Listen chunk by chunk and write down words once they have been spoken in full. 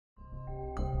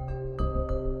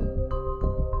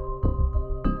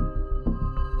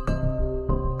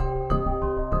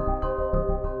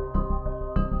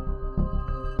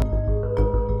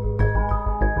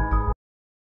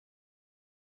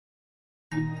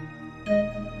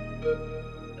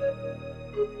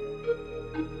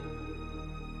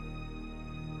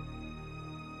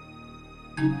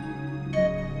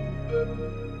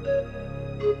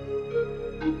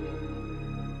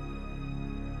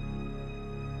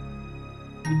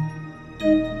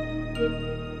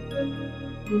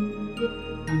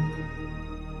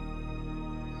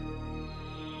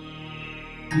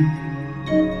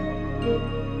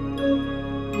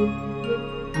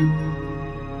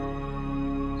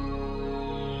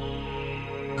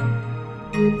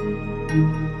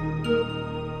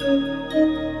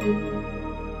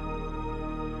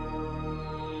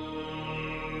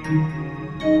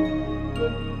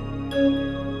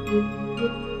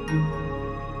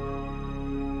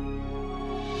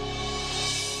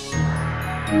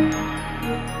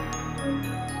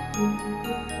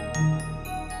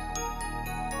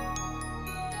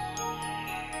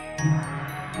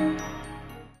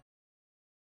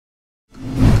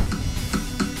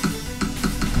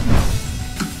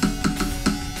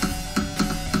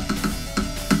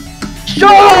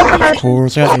Poor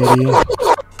idiot.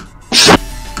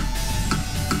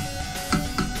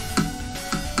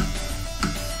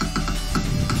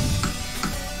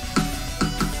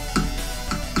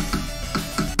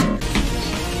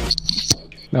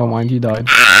 Never mind, he died.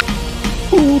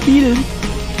 Oh, beat him!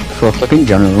 For a fucking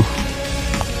general.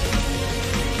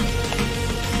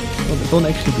 Oh, don't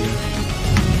actually beat him.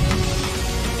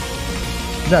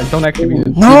 Zach, don't actually beat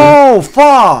him. No!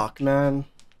 Fuck, man.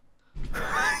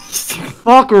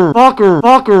 Fucker! Fucker!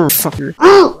 Fucker! Fucker!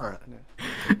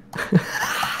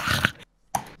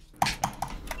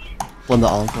 Won the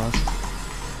all cross.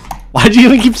 Why'd you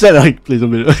even keep saying like, please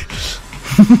don't beat it?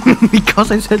 Because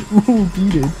I said, ooh,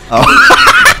 beat it. Oh.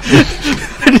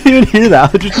 I didn't even hear that.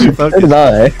 I was just too focused.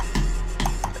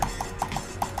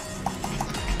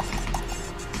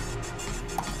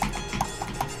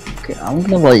 Okay, I'm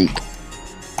gonna like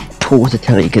pause the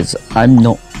telly because I'm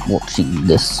not watching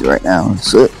this right now.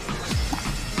 So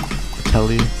Tell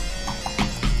you.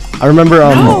 I remember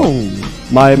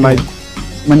my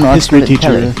history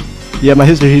teacher. Yeah, my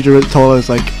history teacher told us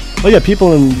like, oh yeah,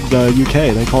 people in the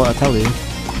UK they call it Atelier.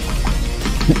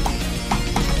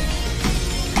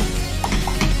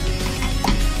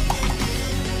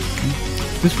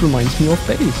 This reminds me of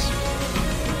Base.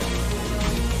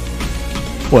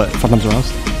 What? Phantom's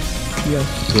Rust?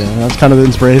 Yes. Yeah, that's kind of the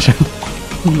inspiration.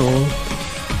 No.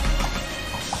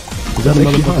 Is that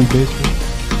another fucking base?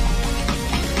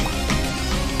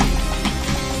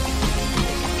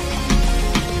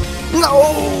 No!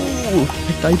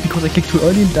 I died because I clicked too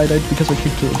early and I died because I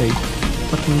clicked too late.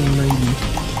 Fucking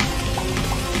 90.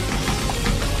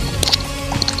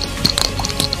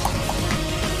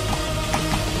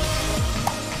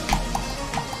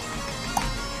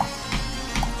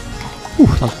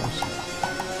 That was close.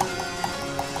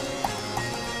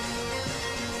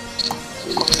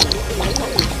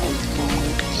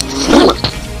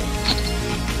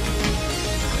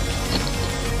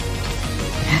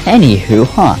 anywho,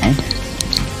 hi.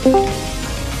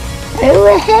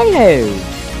 Oh, hello,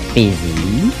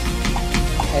 Busy.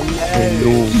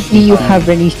 Hello. Do you have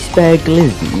any spare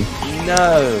glizzy?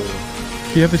 No.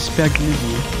 Do you have a spare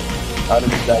glizzy? I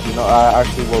don't know. I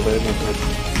actually will live in it.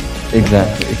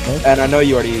 Exactly. And I know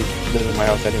you already live in my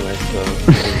house anyway, so.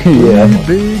 Yeah.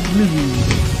 Big glizzy.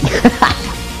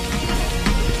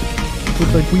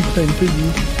 Looks like we playing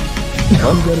Busy. You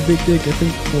got a big dick, I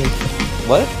think.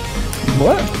 What?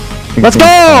 What? Let's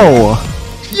go!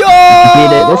 Yo!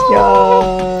 Did it, let's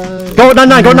go! Go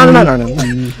 99, go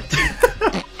 99.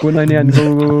 Go 99,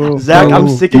 go. Zach, go. I'm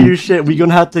sick of your shit. We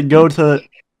gonna have to go to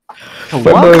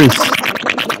what?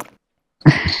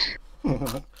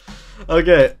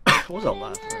 Okay. What was that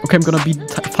last? Okay, I'm gonna beat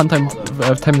Funtime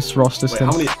times Ross this time.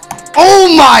 How many? Oh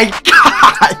my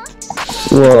god!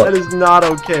 What? That is not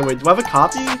okay. Wait, do I have a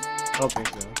copy? I don't think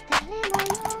so.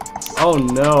 Oh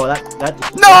no, that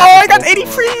No, I got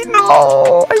 83!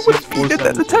 No! I would have beat it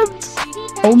at the attempt!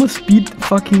 I almost beat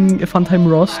fucking Funtime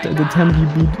Ross at the time he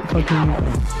beat fucking...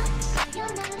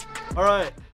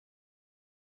 Alright.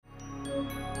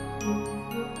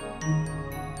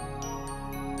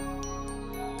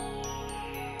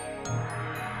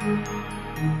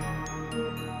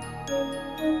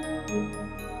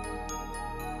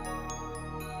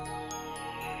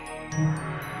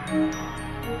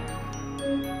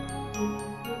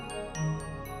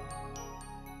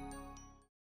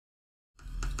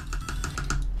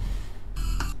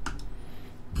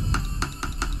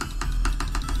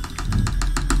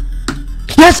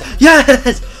 Yes!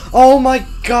 Yes! Oh my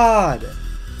god!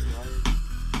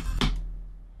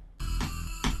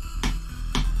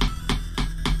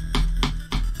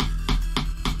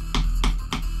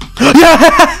 Yeah!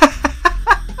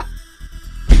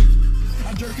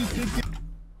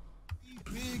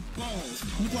 Big balls.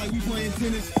 We like we playing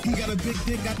He got a big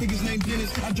dick, I think his name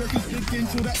Dennis. I jerk his dick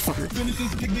into that finish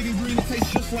his dick big and green, it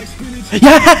tastes just like spinach.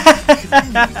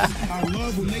 I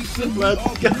love when they send me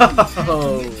Let's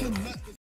go.